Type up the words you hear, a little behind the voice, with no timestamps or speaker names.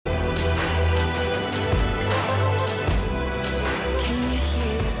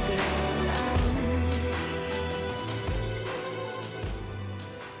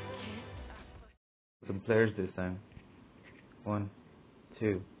players this time. 1,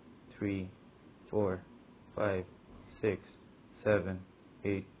 2, 3, 4, 5, 6, 7,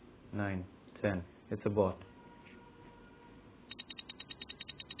 8, 9, 10. It's a bot.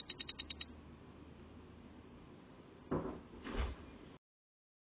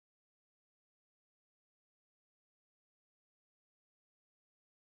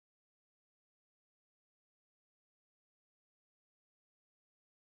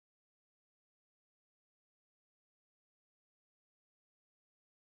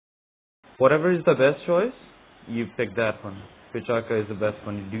 Whatever is the best choice, you pick that one. Pichaka is the best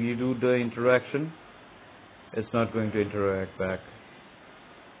one. Do you do the interaction? It's not going to interact back.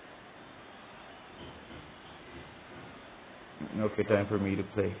 Okay, time for me to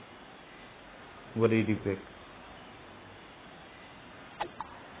play. What did you pick?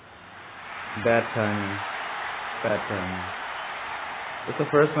 Bad timing. Bad timing. It's the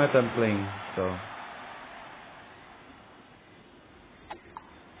first match I'm playing, so.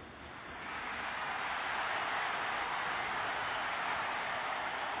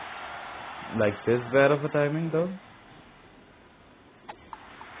 Like this bad of a timing though?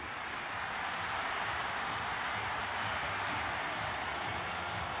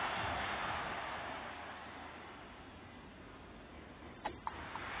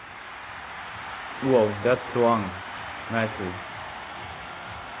 Whoa, that's swung nicely.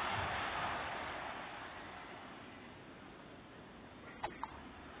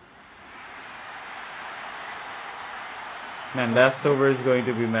 Man, last over is going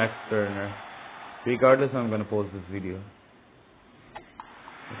to be Max Turner. Regardless, I'm going to post this video.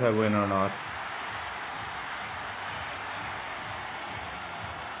 If I win or not.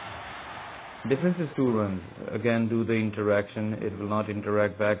 Difference is 2 runs. Again, do the interaction. It will not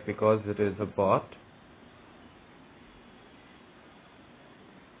interact back because it is a bot.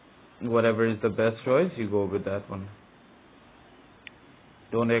 Whatever is the best choice, you go with that one.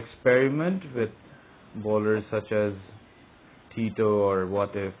 Don't experiment with bowlers such as Tito or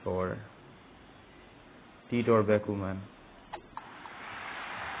What If or Tito or Bekuman.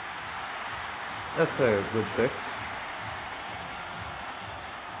 That's a good pick.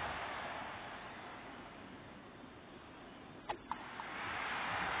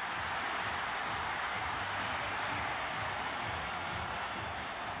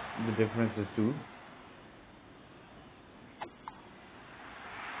 The difference is 2.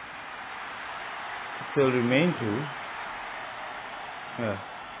 Still remain 2. Yeah.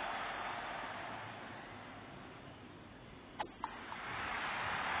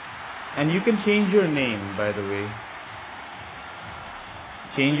 And you can change your name, by the way.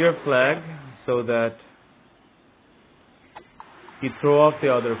 Change your flag so that you throw off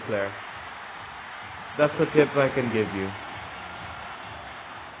the other player. That's the tip I can give you.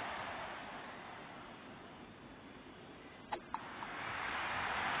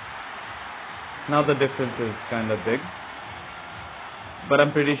 Now the difference is kind of big. But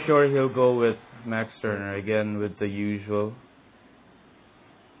I'm pretty sure he'll go with Max Turner again with the usual.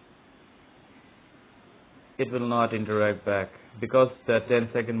 It will not interact back because the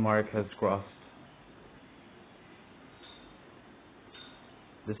 10-second mark has crossed.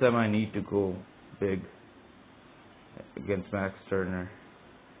 This time I need to go big against Max Turner.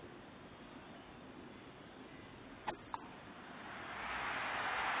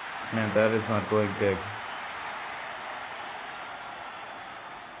 Man, that is not going big.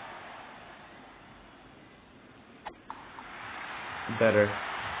 Better.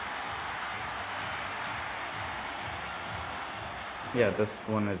 Yeah, this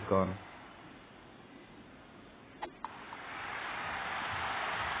one is gone.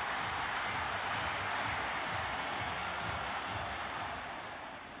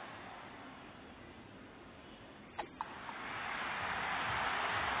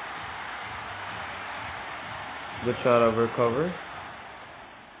 Good shot over cover.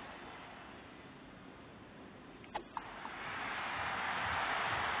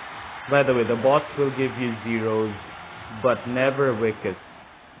 By the way, the bots will give you zeros, but never wickets.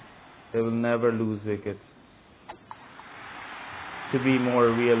 They will never lose wickets. To be more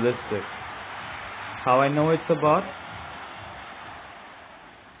realistic. How I know it's a bot?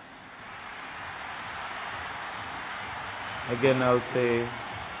 Again, I'll say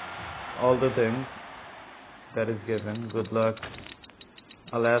all the things that is given. Good luck.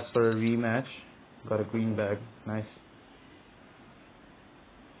 I'll ask for a rematch. Got a green bag. Nice.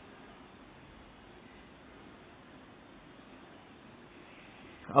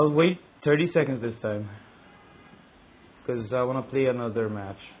 I'll wait 30 seconds this time because I want to play another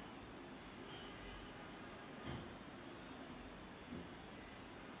match.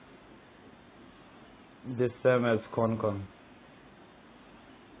 this time as con.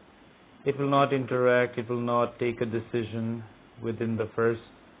 It will not interact, it will not take a decision within the first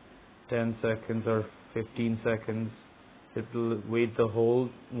 10 seconds or 15 seconds. It will wait the whole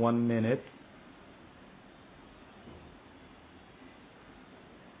 1 minute.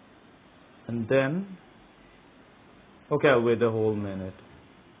 And then, okay, I'll wait the whole minute.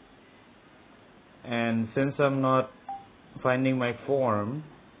 And since I'm not finding my form,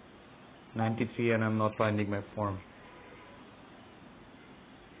 93, and I'm not finding my form.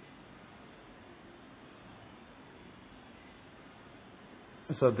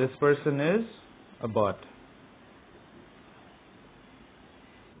 So this person is a bot.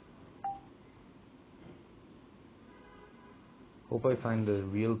 Hope I find the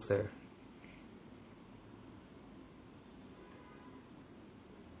real player.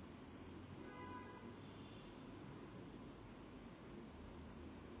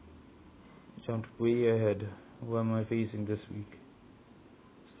 Jumped way ahead. Who am I facing this week?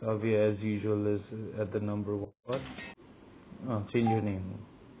 Savia, as usual, is at the number what? Oh, change your name.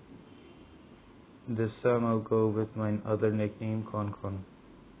 This time I'll go with my other nickname, Con.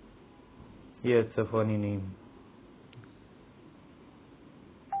 Yeah, it's a funny name.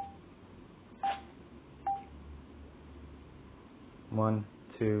 One,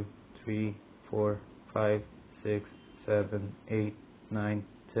 two, three, 4, 5, 6, 7, 8, 9,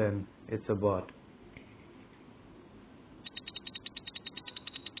 10. It's a bot.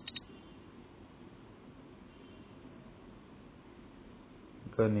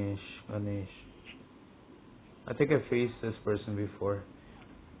 Ganesh. I think I faced this person before.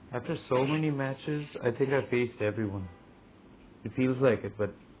 After so many matches, I think I faced everyone. It feels like it,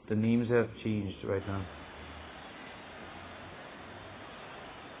 but the names have changed right now.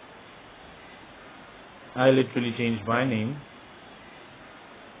 I literally changed my name.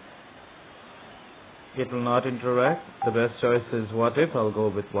 It will not interact. The best choice is what if. I'll go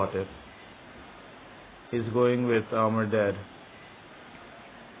with what if. He's going with Armor Dad.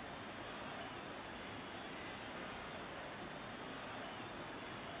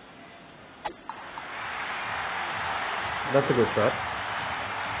 That's a good shot.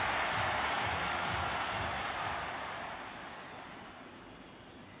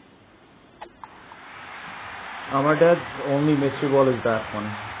 Armor Dad's only mystery ball is that one.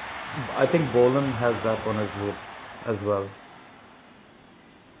 I think Bolan has that one as well.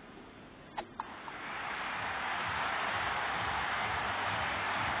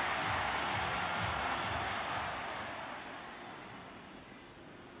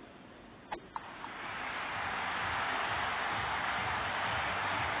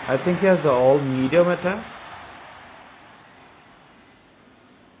 I think he has the all medium attack.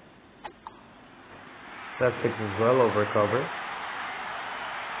 That 6 is well over cover.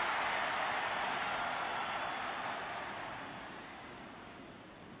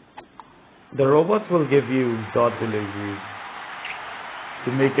 The robots will give you dot deliveries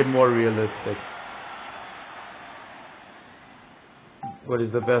to make it more realistic. What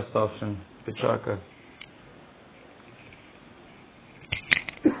is the best option? Pichaka.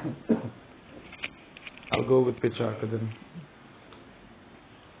 I'll go with Pichaka then.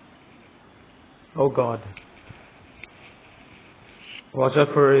 Oh God. Watch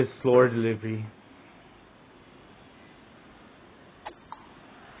out for his slower delivery.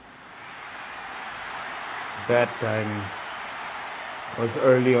 Bad timing. Was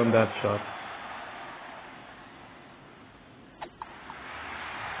early on that shot.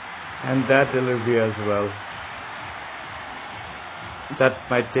 And that delivery as well. That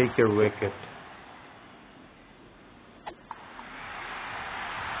might take your wicket.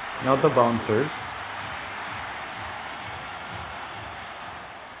 Now the bouncers.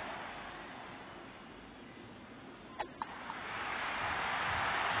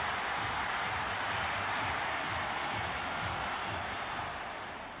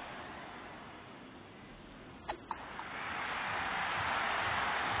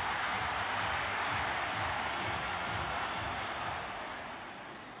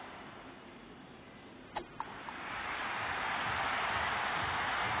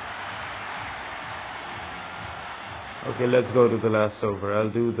 Okay, let's go to the last over. I'll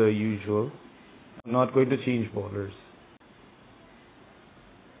do the usual. I'm not going to change bowlers.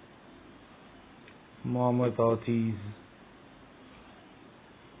 Mohammad Ortiz.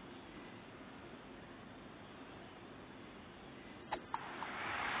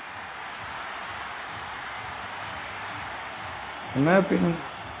 In my opinion,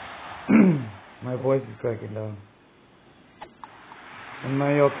 my voice is cracking down. In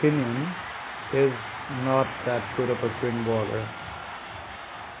my opinion, is not that good of a swing bowler.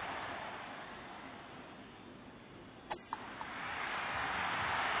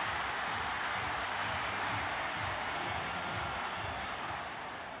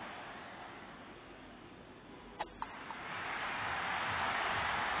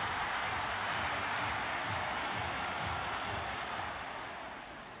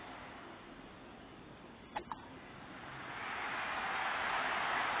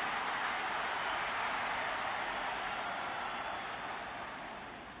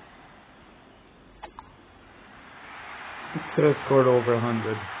 Could have scored over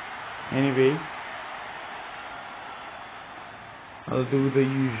 100. Anyway, I'll do the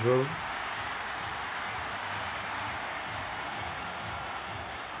usual.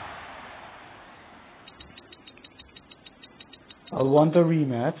 I'll want a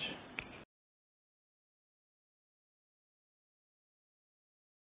rematch.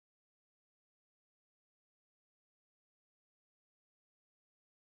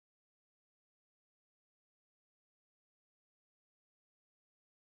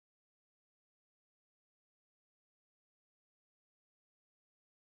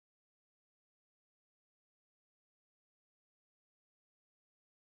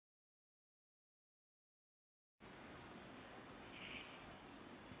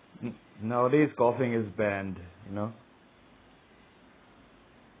 Nowadays, coughing is banned, you know.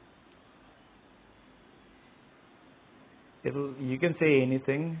 You can say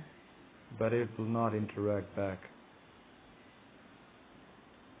anything, but it will not interact back.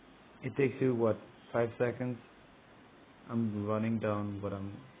 It takes you what, 5 seconds? I'm running down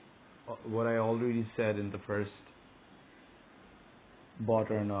what I already said in the first bot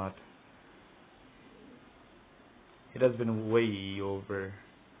or not. It has been way over.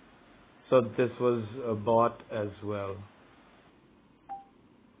 So this was a bot as well.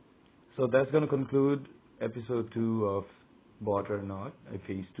 So that's going to conclude episode 2 of Bot or Not. I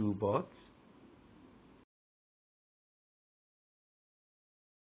faced 2 bots.